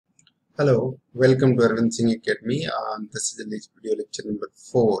Hello, welcome to Arvind Singh Academy. This is the next video lecture number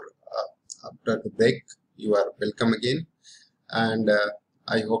 4. After the break, you are welcome again, and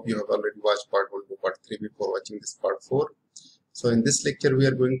I hope you have already watched part 1 to part 3 before watching this part 4. So in this lecture, we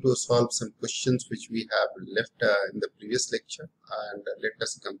are going to solve some questions which we have left in the previous lecture, and let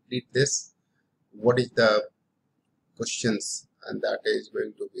us complete this. What is the questions, and that is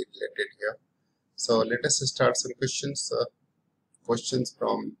going to be related here. So let us start some questions. Questions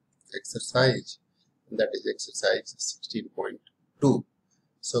from exercise, that is exercise 16.2.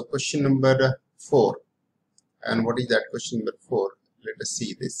 So question number 4, and what is that question number 4? Let us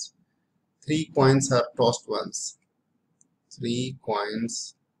see this. 3 coins are tossed once. 3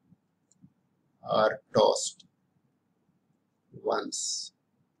 coins are tossed once.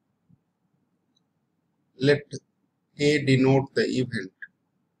 Let A denote the event.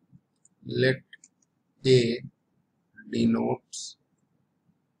 Let A denote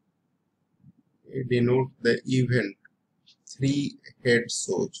the event 3 head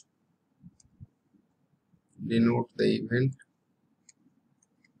shows. Denote the event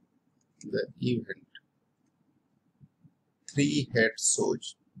 3 head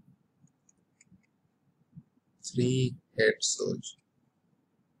shows. 3 head shows.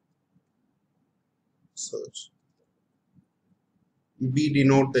 B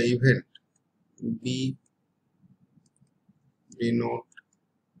denote the event. B denote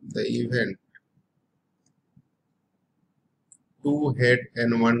the event 2 head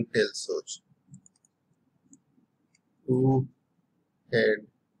and 1 tail shows. 2 head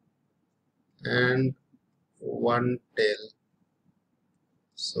and 1 tail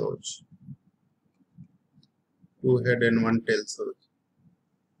shows. 2 head and 1 tail shows.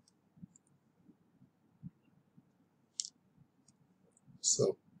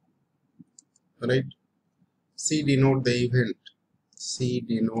 So, right. C denote the event. C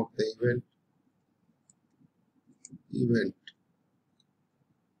denote the event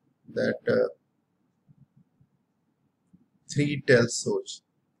that 3 tail shows.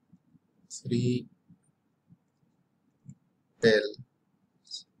 3 tail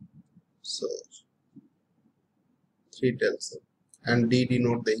shows. 3 tail shows. And D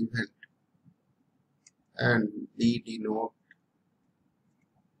denote the event. And D denote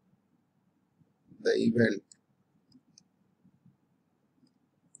the event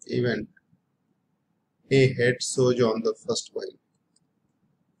A head shows on the first coin.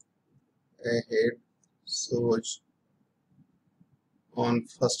 A head shows on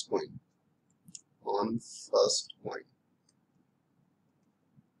first coin.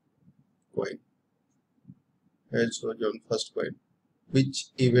 Head shows on first coin.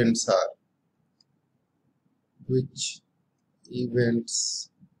 Which events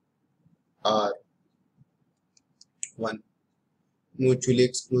are? 1. Mutually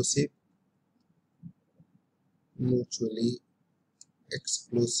exclusive.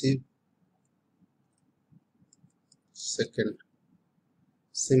 Second,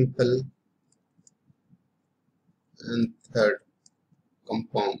 simple. And third,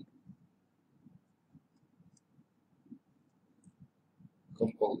 compound.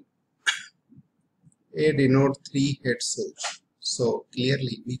 A denote 3 head shows. So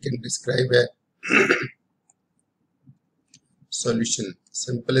clearly we can describe a solution.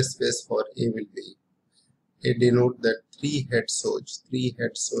 Simplest ways for A will be A denote that 3 head shows. 3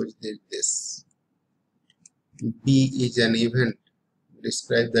 head shows is this. B is an event.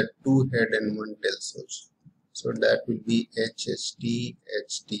 Describe that 2 head and 1 tail shows. So that will be HHT,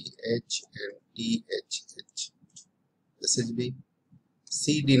 HTH and THH. This is B.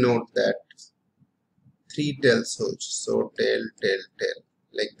 C denote that 3 tail shows. So tail,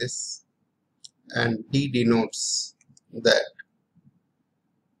 like this. And D denotes that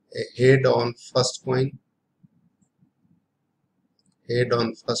a head on first coin,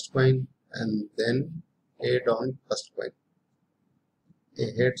 and then head on first coin. A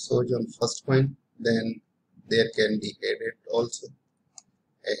head shows on first coin, then there can be headed also.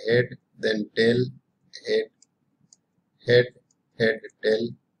 A head, then tail, head, tail,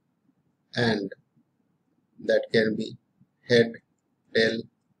 and that can be head, tail,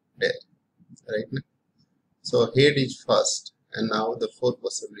 right now. So head is first, and now the 4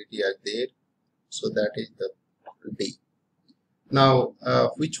 possibilities are there. So that is the D. Now,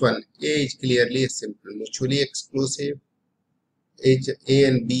 which one? A is clearly simple, mutually exclusive. A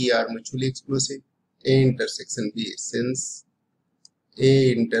and B are mutually exclusive. A intersection B, since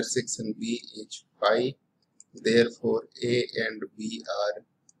A intersection B is phi, therefore A and B are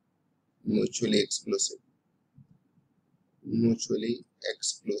mutually exclusive.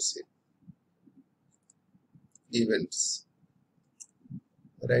 Events,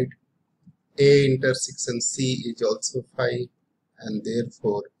 right? A intersection C is also 5, and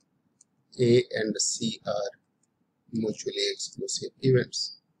therefore A and C are mutually exclusive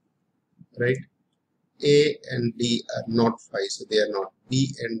events, right? A and D are not 5, so they are not. B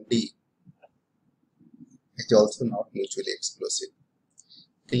and D is also not mutually exclusive.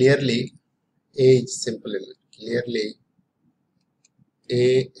 Clearly, A is simple element. Clearly,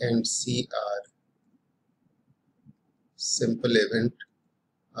 A and C are simple event,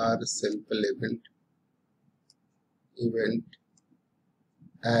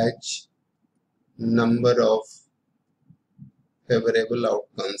 as number of favorable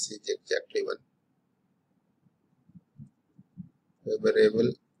outcomes is exactly 1.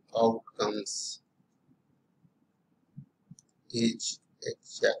 Favorable outcomes is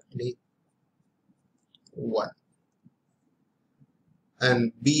exactly 1.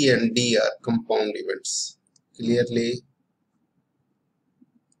 And B and D are compound events. Clearly,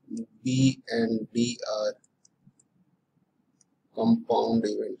 B and D are compound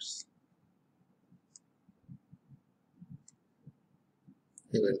events.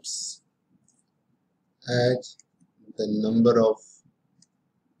 As the number of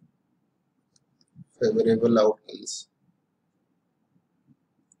favorable outcomes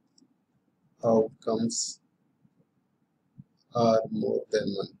are more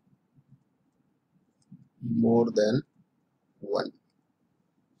than 1.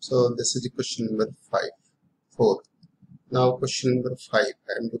 So this is the question number 4. Now question number 5. I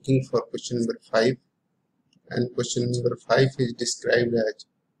am looking for question number 5, and question number 5 is described as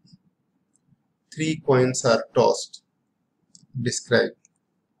 3 coins are tossed. Describe.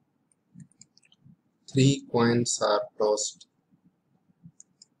 3 coins are tossed.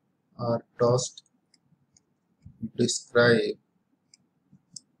 Describe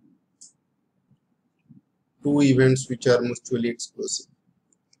 2 events which are mutually exclusive.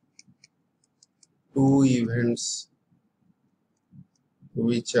 2 events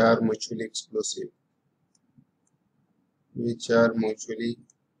which are mutually exclusive.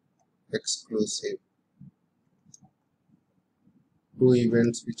 2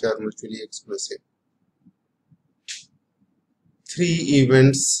 events which are mutually exclusive. 3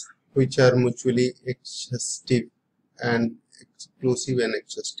 events which are mutually exhaustive and exclusive and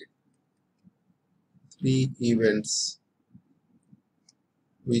exhaustive. 3 events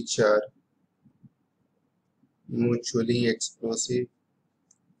which are mutually exclusive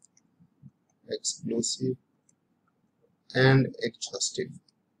and exhaustive.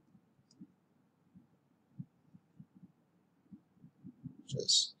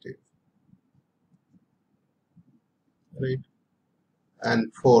 Right?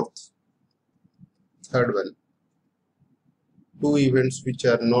 And third one, 2 events which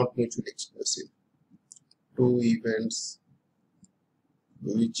are not mutually exclusive. 2 events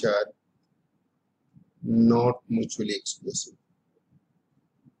which are not mutually exclusive.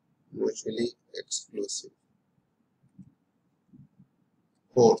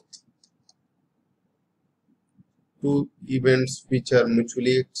 4th, 2 events which are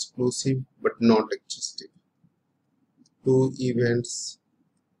mutually exclusive but not exhaustive. 2 events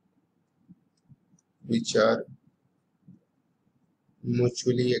which are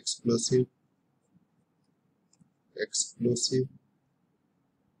mutually exclusive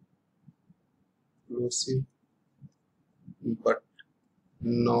but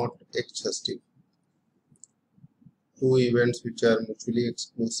not exhaustive. 2 events which are mutually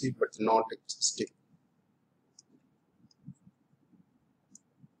exclusive but not exhaustive.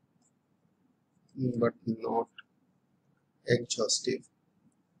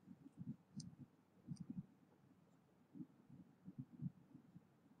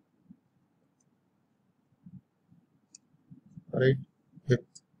 Right?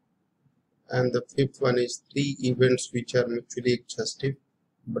 5th. And the 5th one is 3 events which are mutually exhaustive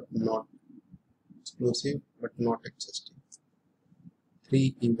but not exclusive but not exhaustive.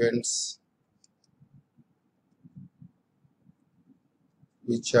 3 events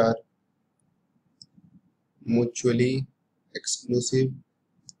which are mutually exclusive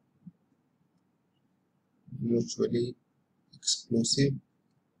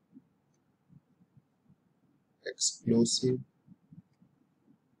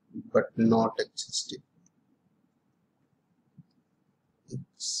but not exhaustive.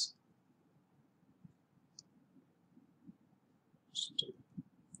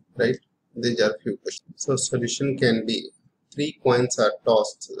 Right? These are few questions. So solution can be 3 coins are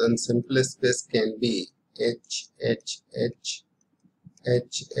tossed, then simplest case can be H, H, H,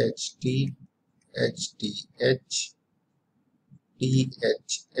 H, H, T, H, T, H, T,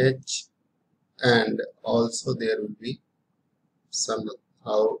 H, H, and also there will be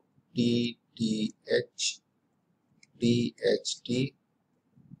somehow T, T, TH, THT,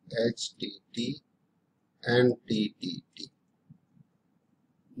 HTT and TTT.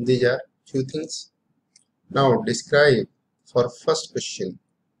 These are few things. Now describe for first question.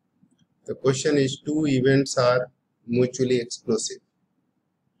 The question is two events are mutually exclusive.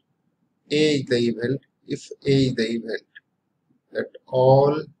 A is the event. If A is the event, that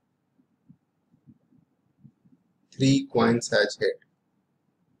all three coins has head.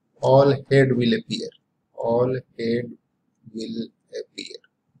 All head will appear. All head will appear.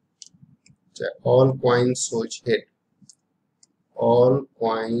 All coins shows head. All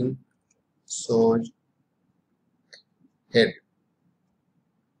coin shows head.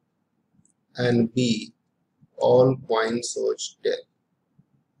 And B, all coins shows tail.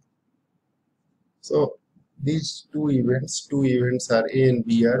 So these two events are A and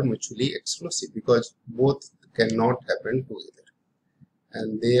B are mutually exclusive because both cannot happen together,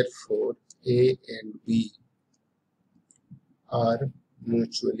 and therefore A and B are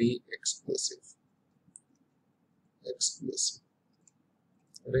mutually exclusive.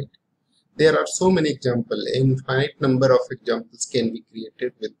 Right? There are so many examples. Infinite number of examples can be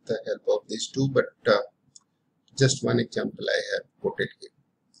created with the help of these two, but just one example I have quoted here.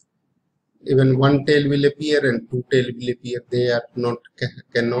 Even one tail will appear and two tail will appear. They are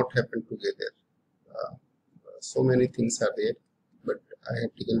cannot happen together. So many things are there, but I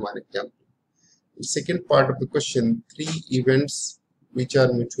have taken one example. The second part of the question, three events which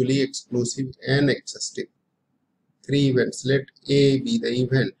are mutually exclusive and exhaustive. Three events. Let A be the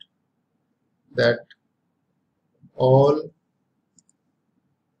event that all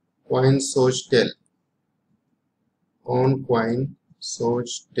coins shows tail. On coin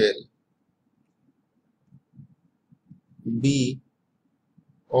shows tail. B,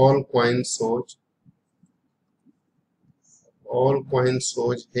 all coins shows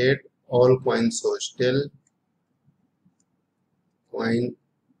head, all coins shows tail, coin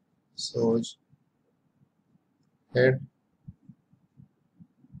shows head,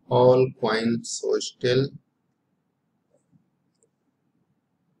 all coins shows tail,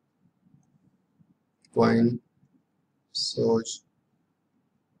 coin shows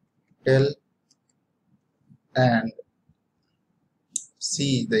tail, and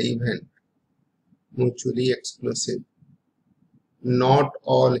C, the event mutually exclusive. Not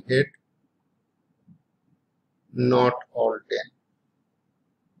all head, not all tail.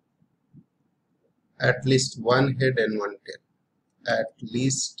 At least one head and one tail. At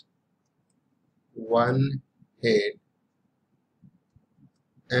least one head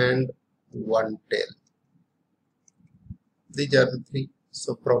and one tail. These are the three.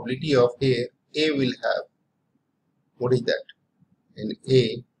 So probability of A will have, what is that? And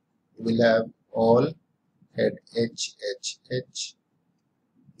A will have all head H, H, H.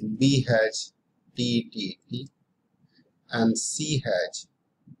 B has T, T, T. And C has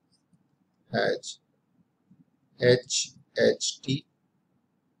H, H, T,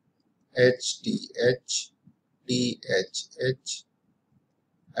 H, T, H, T, H, H.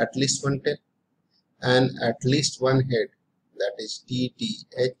 At least one tail. And at least one head, that is T, T,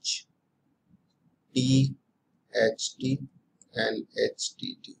 H, T, H, T, and H,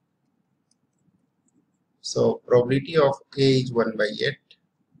 T, T. So probability of A is 1 by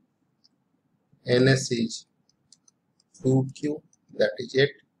 8. NS is 2Q, that is 8.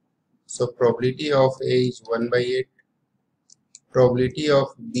 So probability of A is 1 by 8. Probability of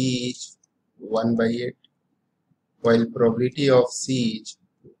B is 1 by 8. While probability of C is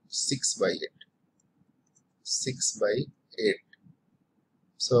 6 by 8. 6 by 8.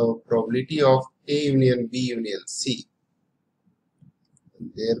 So probability of A union B union C.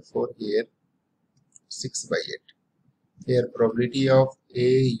 Therefore here 6 by 8. Here probability of A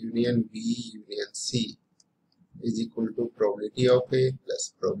union B union C is equal to probability of A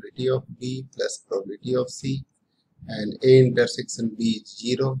plus probability of B plus probability of C, and A intersection B is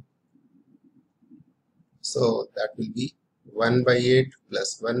 0. So that will be 1 by 8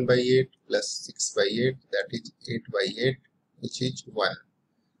 plus 1 by 8 plus 6 by 8, that is 8 by 8, which is 1.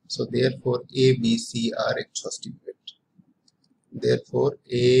 So therefore A, B, C are exhaustive event. Therefore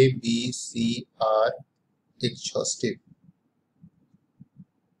A, B, C are exhaustive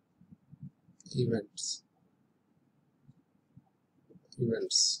events,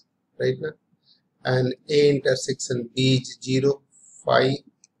 right now. And A intersection B is 0, 5.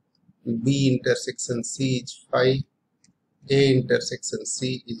 B intersection C is 5. A intersection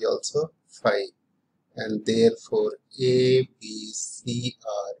C is also 5. And therefore A, B, C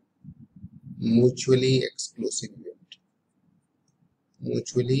are mutually exclusive event.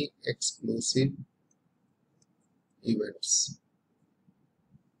 Mutually exclusive events.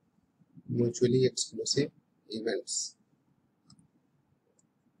 mutually exclusive events,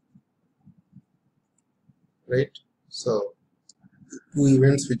 right? So two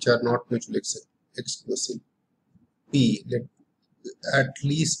events which are not mutually exclusive. P, let at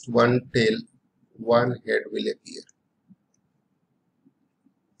least one tail, one head will appear.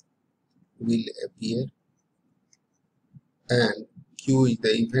 And Q is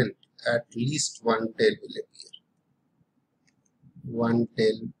the event, at least one tail will appear. One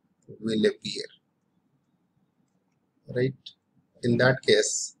tail will appear, right? In that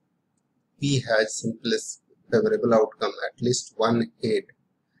case, P has simplest favorable outcome, at least one head,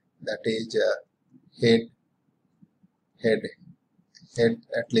 that is head,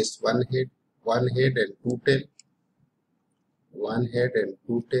 at least one head and two tail, one head and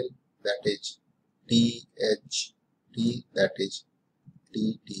two tail, that is THT, that is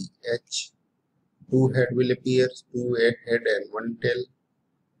TTH. Two head will appear, two head and one tail,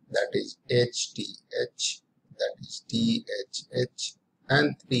 that is HTH, that is THH,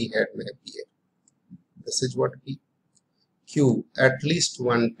 and three head may appear. This is what P. Q, at least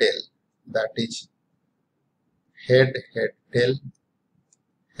one tail, that is head, tail,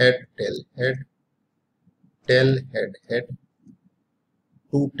 head, tail, head,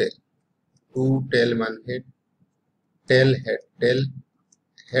 two tail, one head, tail, head,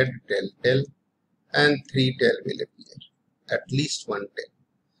 tail, and three tail will appear. At least one tail.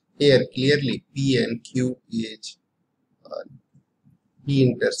 Here clearly P and Q is P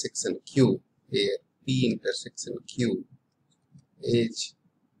intersection Q. Here P intersection Q is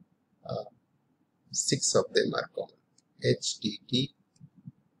 6 of them are common. HTT,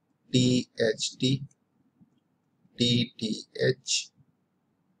 THT, TTH,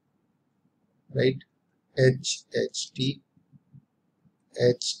 right? HHT,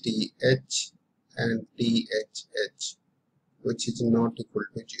 HTH, and THH, which is not equal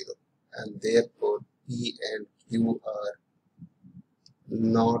to 0, and therefore P and Q are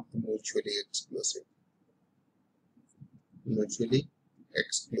not mutually exclusive. Mutually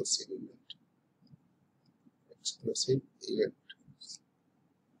exclusive event.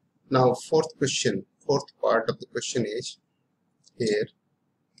 Now fourth part of the question is here.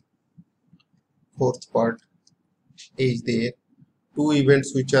 Fourth part is there. Two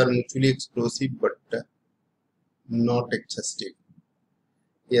events which are mutually exclusive but not exhaustive.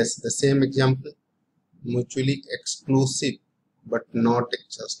 Yes, the same example, mutually exclusive but not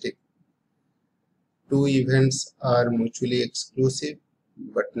exhaustive. Two events are mutually exclusive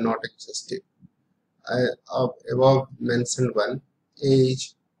but not exhaustive. Above mentioned one, A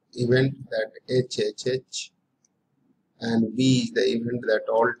is event that HHH, and B is the event that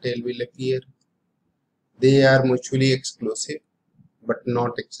all tail will appear. They are mutually exclusive but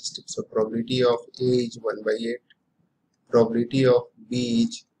not exhaustive. So probability of A is 1 by 8, probability of B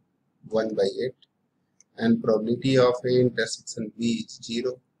is 1 by 8, and probability of A intersection B is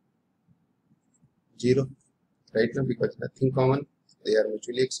 0. Right now, because nothing common, they are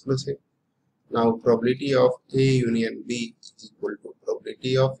mutually exclusive. Now probability of A union B is equal to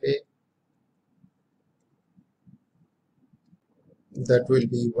probability of A, that will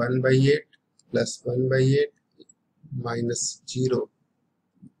be 1 by 8 plus 1 by 8 minus 0.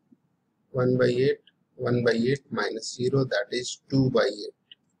 1 by 8 minus 0, that is 2 by 8,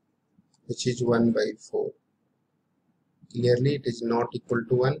 which is 1 by 4. Clearly it is not equal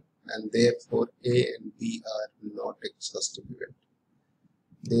to 1, and therefore A and B are not exhaustive event.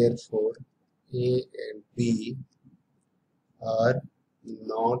 Therefore A and B are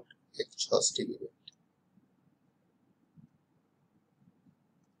not exhaustive event.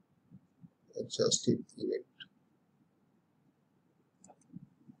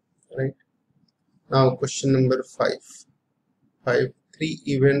 Right. Now question number 5. 3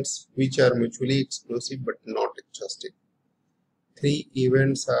 events which are mutually exclusive but not exhaustive. 3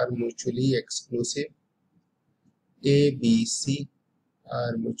 events are mutually exclusive. A, B, C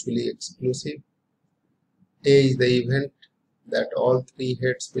are mutually exclusive. A is the event that all 3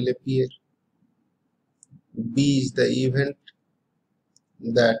 heads will appear. B is the event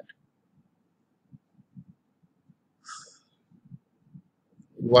that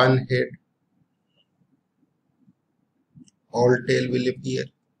one head, all tail will appear.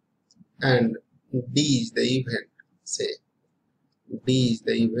 And D is the event, D is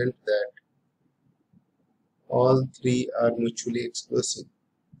the event that all 3 are mutually exclusive.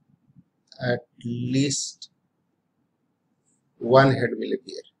 At least one head will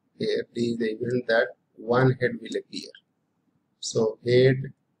appear. Here D is the event that one head will appear. So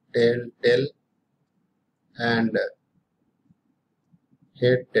head, tail, and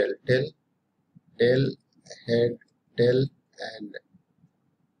head, tail, head, tail, and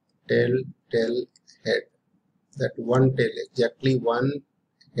tail, head. That one tail, exactly one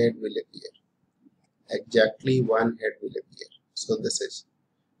head will appear. Exactly one head will appear. So this is.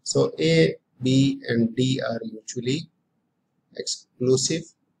 So A, B and D are mutually exclusive,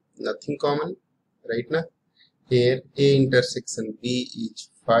 nothing common, right now. Here A intersection B is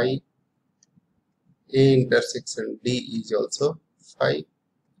 5, A intersection D is also 5,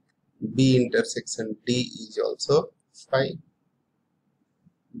 B intersection D is also 5,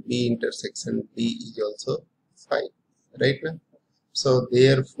 B intersection D is also 5, right now. So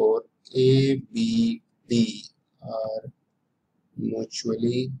therefore A, B, D are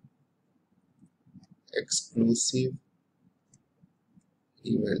mutually exclusive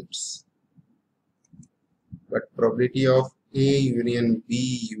events. But probability of A union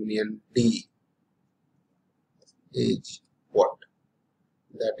B union D is what?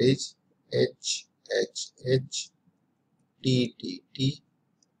 That is H, H, H, T, T, T,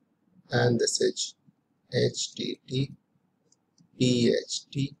 and this is H, T, T, T, H,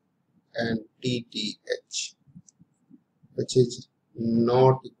 T, and T, T, H, which is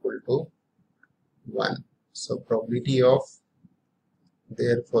not equal to 1. So probability of,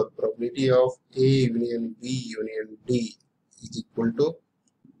 therefore probability of A union B union D is equal to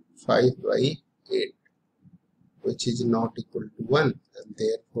 5 by 8, which is not equal to 1, and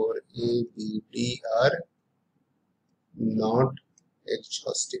therefore A, B, D are not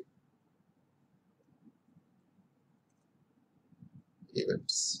exhaustive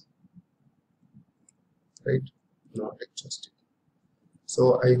events, right? Not exhaustive.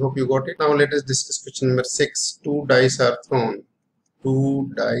 So I hope you got it. Now let us discuss question number 6. Two dice are thrown.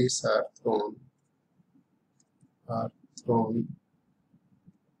 Two dice are thrown.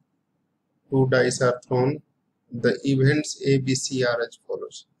 Two dice are thrown. The events A, B, C are as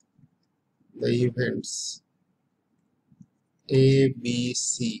follows. The events A, B,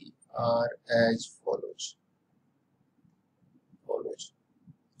 C are as follows.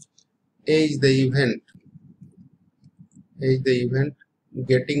 A is the event. A is the event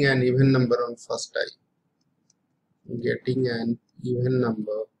getting an even number on first die. Getting an even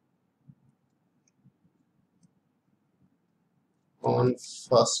number on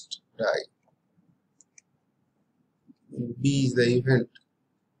first die. B is the event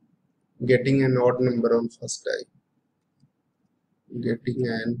getting an odd number on first die. Getting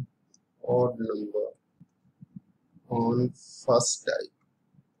an odd number on first die.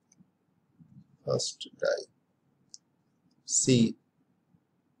 C,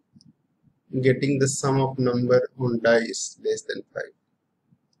 getting the sum of number on dice less than 5.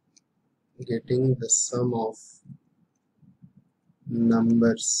 Getting the sum of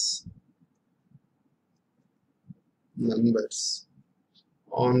numbers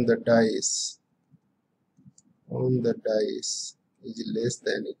on the dice is less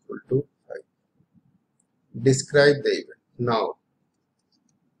than equal to 5. Describe the event. Now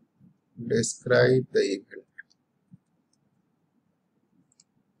describe the event.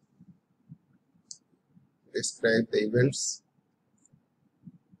 Describe the events.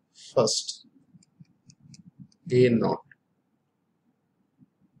 First, A naught.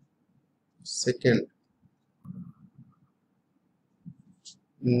 Second,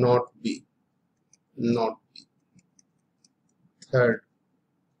 not B. Third,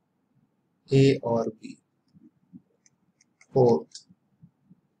 A or B. Fourth,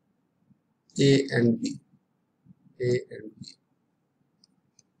 A and B.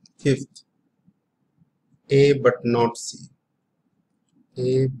 Fifth, A but not C.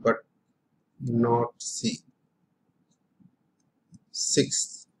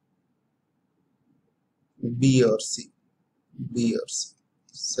 Sixth, B or C.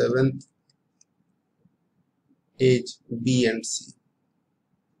 Seventh, age B and C.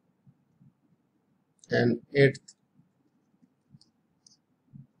 And eighth,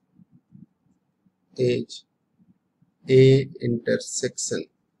 age A intersection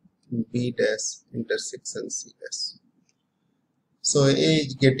B dash intersection C dash. So A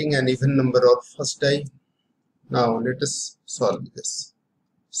is getting an even number of first die. Now let us solve this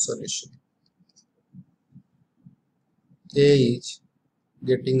solution. A is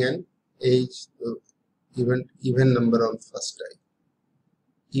getting an even number on first die.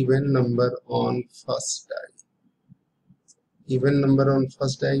 Even number on first die. Even number on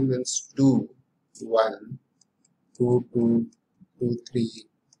first die means 2, 1, 2, 2, 2, 3,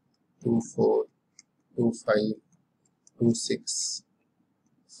 2, 4, 2, 5, 2, 6,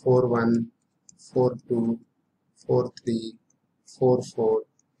 4, 1, 4, 2, 4, 3, 4, 4,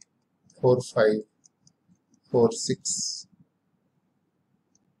 4, 5, 4, 6,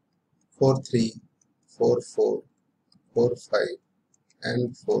 4, 3, 4, 4, 4, 5,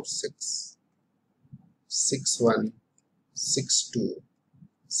 and 4 6, 6 1, 6 2,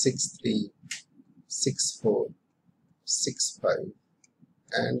 6 3, 6 4, 6 5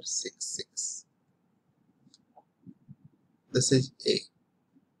 and 6 6. This is A.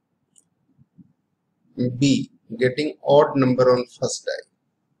 B, getting odd number on first die,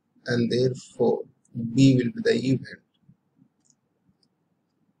 and therefore B will be the event.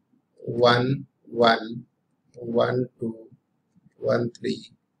 1 1, 1 2, 1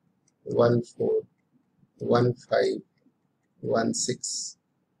 3, 1 4, 1 5, 1 6,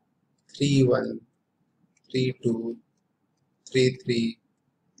 3 1, 3 2, 3 3,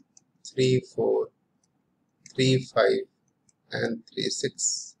 3 4, 3 5 and 3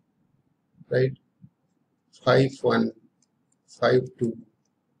 6, right? 5 1, 5 2,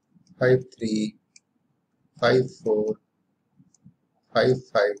 5 3, 5 4, 5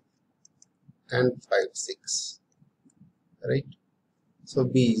 5 and 5 6, right? So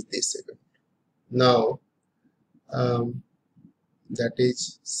B is this event. Now that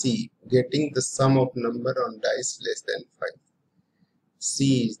is C, getting the sum of number on dice less than 5.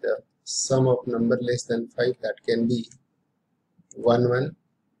 C is the sum of number less than 5. That can be 1 1,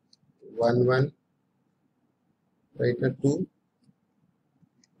 1 1, right? Now 2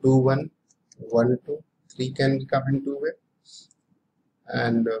 2 1, 1 2, 3 can come in 2 way,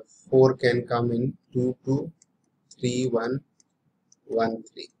 and 4 can come in 2 2, 3 1, 1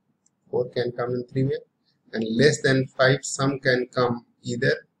 3. 4 can come in 3 way, and less than 5 some can come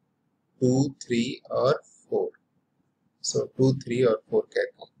either 2 3 or 4. So 2 3 or 4 can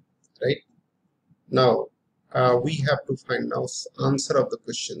come, right? Now we have to find now answer of the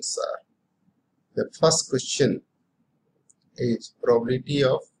questions are, the first question is probability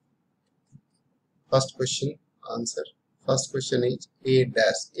of first question answer. First question is A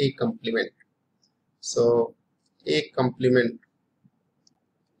dash, A complement. So A complement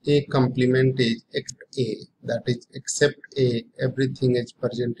is A, that is except A, everything is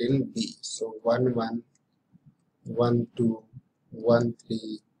present in B. So 1 1, 1 2, 1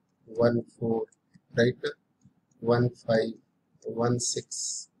 3, 1 4, right? 1 5, 1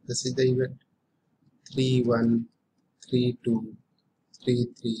 6. This is the event. 3 1, 3 2, 3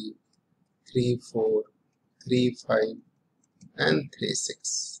 3, 3 4, 3 5 and 3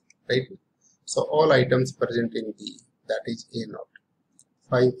 6, right? So all items present in B, that is A naught.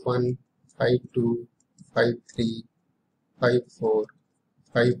 5 1, 5 2, 5 3, 5 4,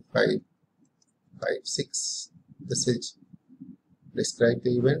 5 5, 5 6. This is describe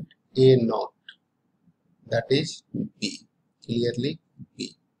the event A naught, that is B, clearly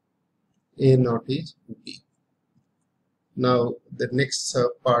B. A naught is B. Now the next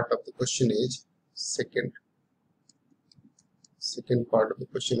part of the question is second part of the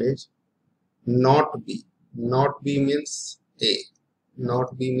question is not B. Not B means A.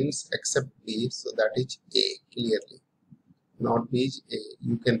 Not B means except B, so that is A, clearly. Not B is A.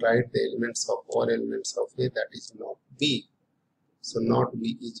 You can write the elements of all elements of A, that is not B. So not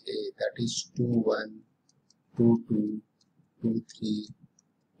B is A, that is 2 1, 2 2, 2 3,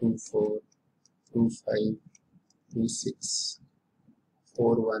 2 4, 2 5, 2 6,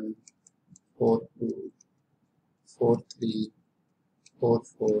 4 1, 4 2, 4 3, 4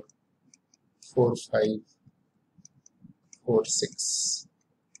 4, 4 5, 4 6,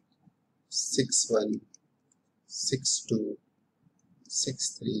 6 1, 6 2,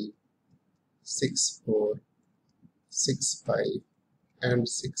 6 3, 6 4, 6 5 and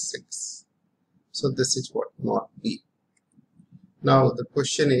 6 6. So this is what not B. Now the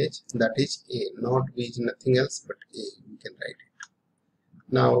question is, that is A. Not B is nothing else but A. We can write it.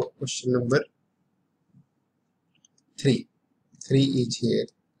 Now question number 3. 3 is here,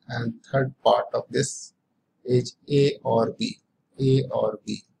 and third part of this is A or B. A or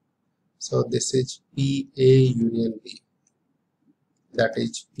B. So this is PA union B. That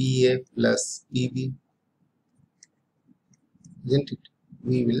is PA plus PB. Isn't it?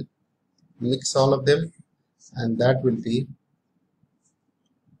 We will mix all of them, and that will be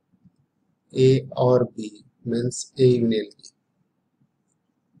A or B, means A union B.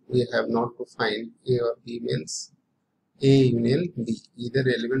 We have not to find A or B means A union B, either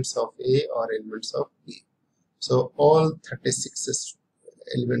elements of A or elements of B. So all 36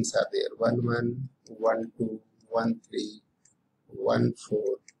 elements are there. 1 1, 1 2, 1 3, 1 4,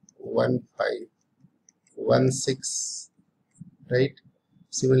 1 5, 1 6, right?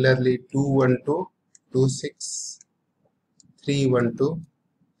 Similarly 2 1 2, 2 6, 3 1 2,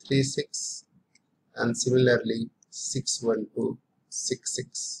 3 6, and similarly 6 1 2, 6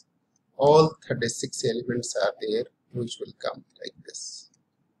 6. All 36 elements are there, which will come like this,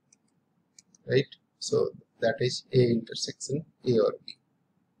 right? So that is A intersection A or B.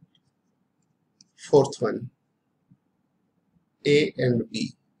 Fourth one, A and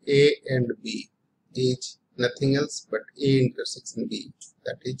B. A and B is nothing else but A intersection B,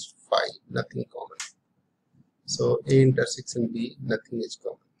 that is phi, nothing common. So A intersection B, nothing is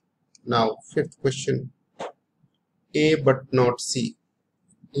common. Now fifth question, A but not C.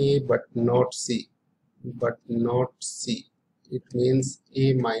 A but not C, but not C. It means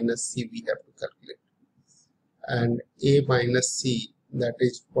A minus C we have to calculate. And A minus C, that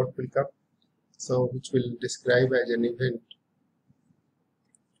is what will come? So which will describe as an event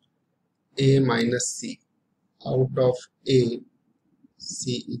A minus C. Out of A,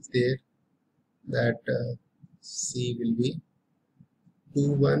 C is there, that C will be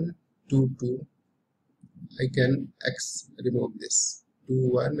 2 1 2 2. I can remove this 2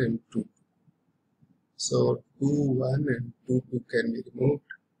 1 and 2 2. So 2 1 and 2 2 can be removed,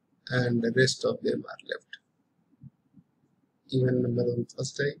 and the rest of them are left. Even number on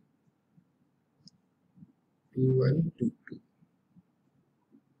first eye, 2 1 2 2.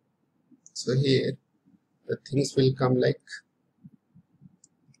 So here the things will come like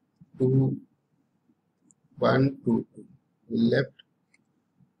 2 1 2 2. Left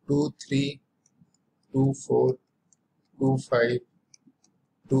 2 3 2 4 2 5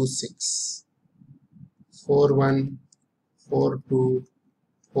 2 6 4 1 4 2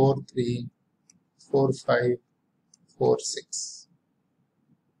 4 3 4 5 4 6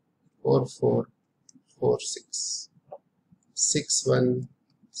 4 4 4 6 6 1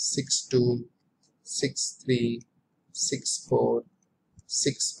 6 2 6 3 6 4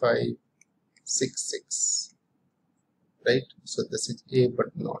 6 5 6 6. Right? So this is A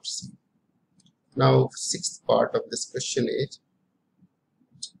but not C. Now sixth part of this question is,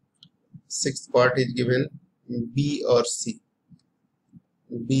 sixth part is given B or C.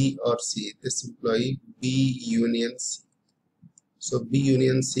 B or C. This employee B union C. So B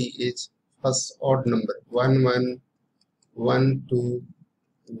union C is first odd number 1 1 1 2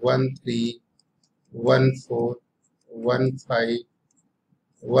 1 3 1 4 1 5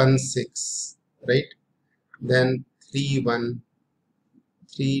 1 6, right? Then 3 1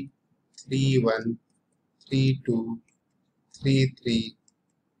 3 3 1 3 2 3 3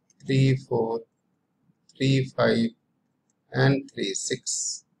 3 4 3 5 and 3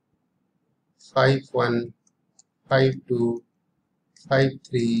 6 5 1 5 2 5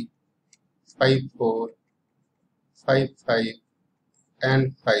 3 5 4 5 5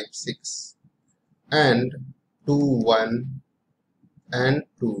 and 5 6 and 2 1 and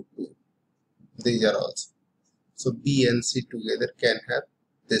 2 2. These are also. So B and C together can have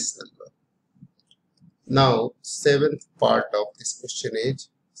this number. Now seventh part of this question is,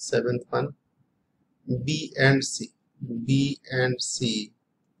 seventh one, B and C. B and C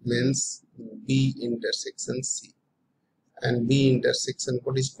means B intersection C. And B intersection,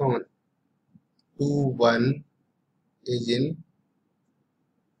 what is common? 2 1 is in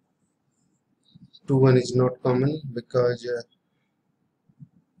 2 1 is not common, because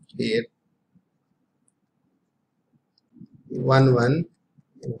here 1 1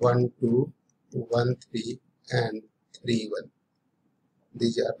 1 2 1 3 and 3 1.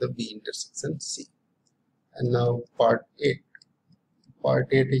 These are the B intersection C. And now part 8. Part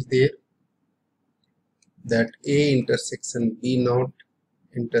 8 is there, that A intersection B naught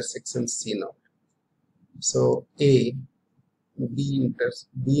intersection C naught. So A B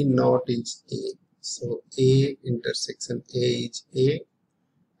naught is A. So A intersection A is A,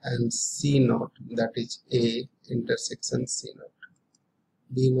 and C naught, that is A intersection C naught.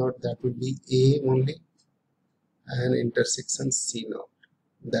 B naught, that will be A only, and intersection C naught,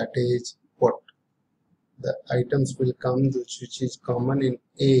 that is what? The items will come which is common in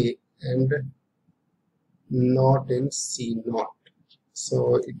A and not in C naught.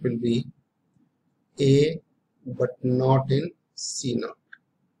 So it will be A but not in C naught.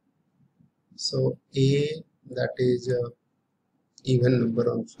 So A, that is even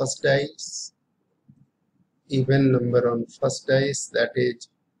number on first dice. Even number on first dice, that is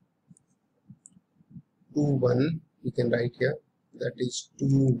 2 1. We can write here, that is 2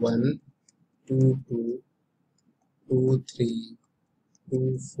 1 2 2 2 3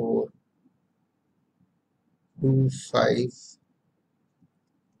 2 4 2 5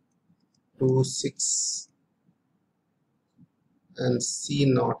 2 6, and C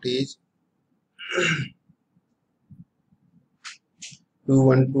naught is 2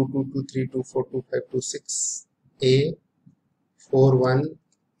 1 2 2 2 3 2 4 2 5 2 6. A 4 1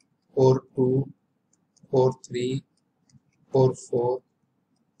 4 2 4 3 4 4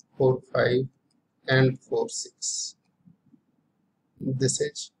 4 5 and 4 6. This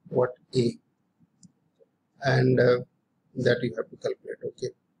is what A. and that you have to calculate.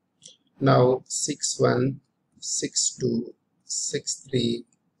 Okay, now 6 1, 6 2, 6 3,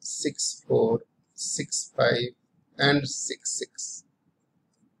 6 4, 6 5 and 6 6.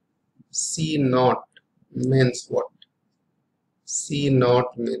 C naught means what? C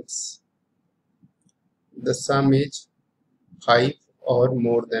naught means the sum is 5 or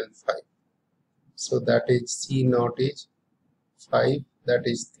more than 5. So that is C naught is 5, that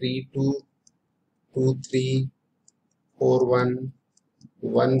is 3 2, 2 3, 4 1,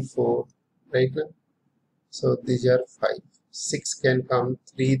 1 4, right now. So these are 5. 6 can come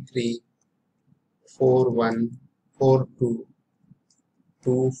 3 3, 4 1, 4 2,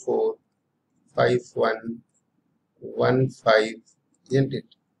 2 4, 5 1, 1 5, isn't it?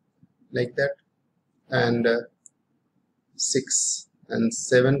 Like that. And 6 and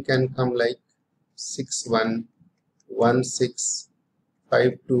 7 can come like 6 1, 1 6,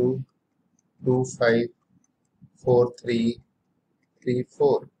 5 2, 2 5, 4 3, 3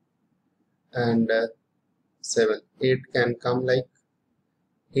 4, and 7. 8 can come like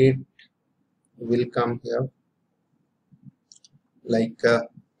 8 will come here, like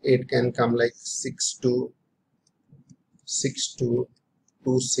 8 can come like 6 2, 6 2,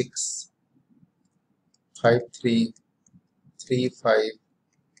 2 6, 5 3, 3 5,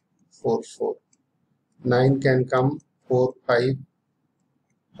 4 4. 9 can come 4 5,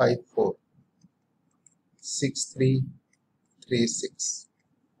 5 4, 6 3, 3 6.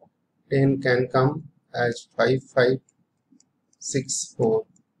 10 can come as 5 5, 6 4,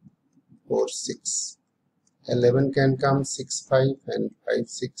 4 6. 11 can come 6 5 and 5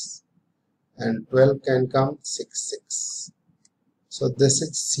 6, and 12 can come 6 6. So this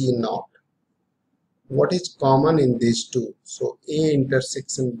is C naught. What is common in these two? So A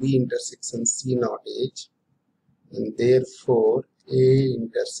intersection B intersection C naught is, and therefore A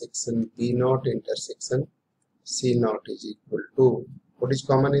intersection B naught intersection C naught is equal to, what is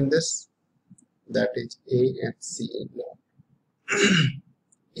common in this? That is A and C naught.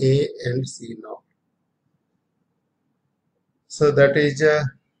 A and C naught. So that is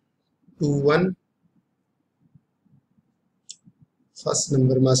 2 1. First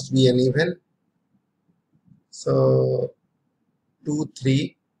number must be an even. So 2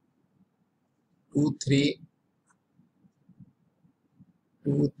 3, 2 3,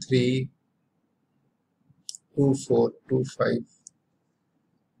 2 3, 2 4, 2 5,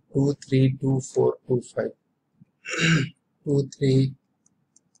 2 3, 2 4, 2 5, 2 3,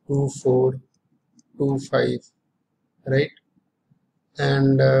 2 4, 2 5, right?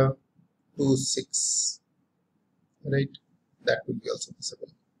 And 2 6, right? That would be also possible.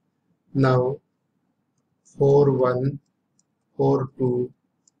 Now 4 1, 4 2,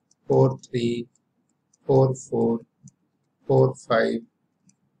 4 3, 4 4, 4 5,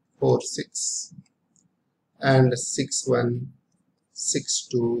 4 6, and 6 1, 6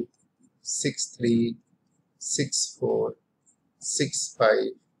 2, 6 3, 6 4, 6 5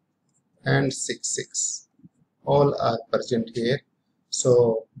 and 6 6. All are present here.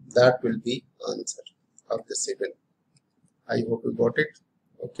 So that will be answer of this event. I hope you got it.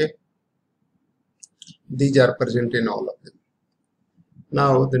 Okay. These are present in all of them.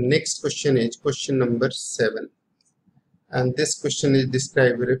 Now the next question is question number 7. And this question is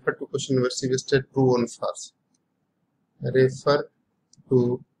described. Refer to question number 6, true and false. Refer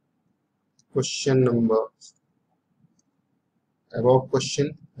to question number above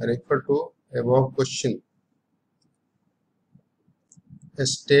question. Refer to above question.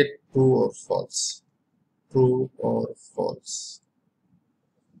 State true or false. True or false.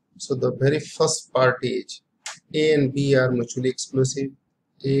 So the very first part is A and B are mutually exclusive.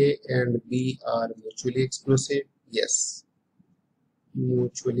 A and B are mutually exclusive. Yes.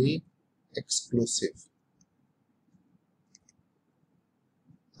 Mutually exclusive.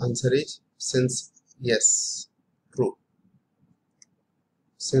 Answer is since yes, true.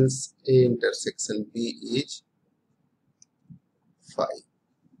 Since A intersection B is 5.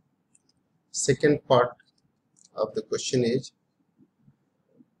 Second part of the question is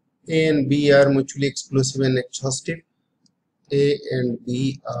A and B are mutually exclusive and exhaustive. A and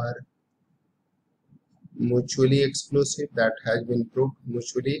B are mutually exclusive. That has been proved.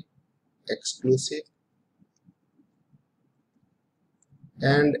 Mutually exclusive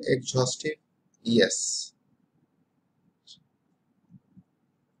and exhaustive. Yes.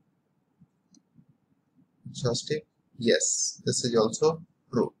 Exhaustive. Yes. This is also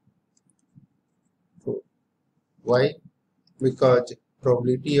true. True. Why? Because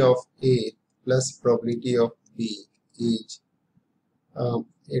probability of A plus probability of B is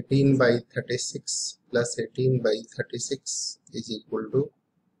 18 by 36 plus 18 by 36 is equal to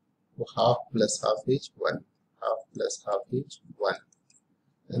half plus half is 1. plus half is 1,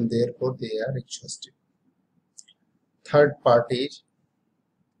 and therefore they are exhaustive. Third part,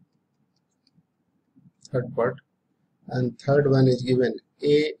 and third one is given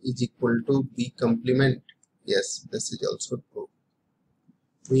A is equal to B complement. Yes, this is also true.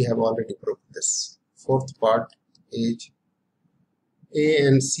 We have already proved this. Fourth part is A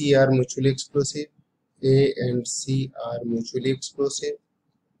and C are mutually exclusive. A and C are mutually exclusive.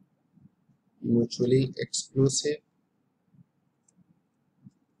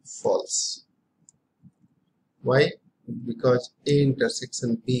 False. Why? Because A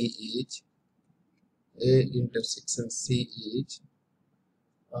intersection B is A intersection C is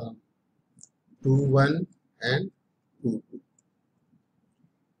 2, 1 and 2, 2.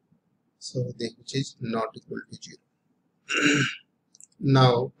 So which is not equal to 0.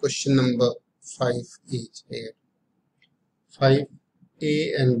 Now question number 5 is here. 5.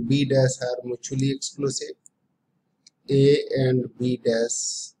 A and B dash are mutually exclusive. A and B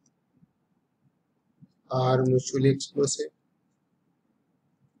dash are mutually exclusive.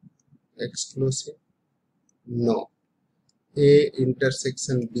 No. A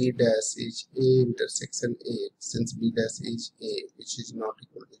intersection B dash is A intersection A, since B dash is A, which is not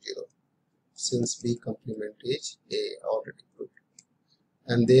equal to 0. Since B complement is A, already proved,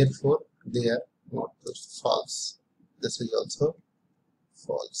 and therefore they are not false. This is also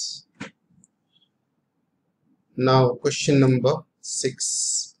false. Now question number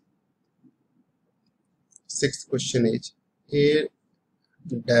 6. Sixth question is A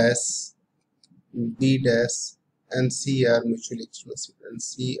dash, B dash and C are mutually exclusive, and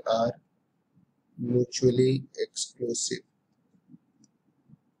C are mutually exclusive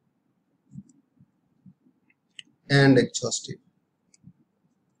and exhaustive.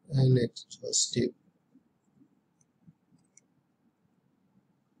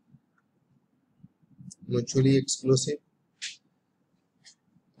 Mutually exclusive.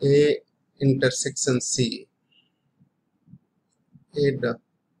 A intersection C.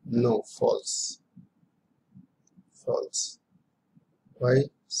 No, false. Why?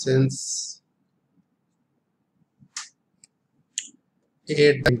 Since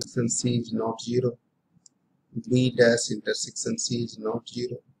A intersection C is not 0, B dash intersection C is not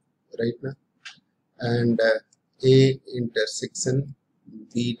 0 right now, and A intersection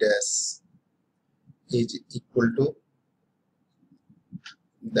B dash is equal to,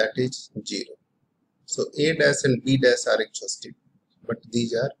 that is 0. So A dash and B dash are exhaustive, but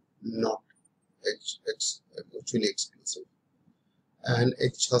these are not mutually exclusive. And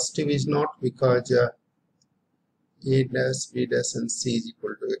exhaustive is not because A dash, B dash and C is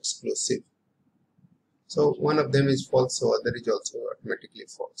equal to exclusive. So one of them is false, so other is also automatically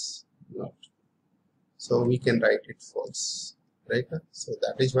false. Not. So we can write it false, right? So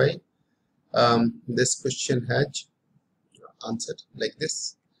that is why this question has answered like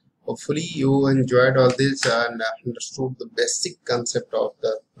this. Hopefully you enjoyed all this and understood the basic concept of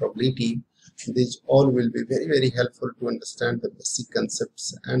the probability. These all will be very, very helpful to understand the basic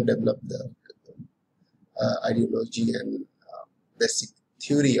concepts and develop the ideology and basic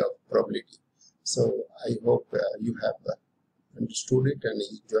theory of probability. So I hope you have understood it and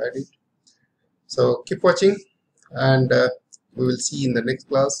enjoyed it. So keep watching, and we will see in the next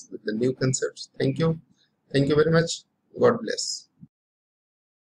class with the new concepts. Thank you very much. God bless.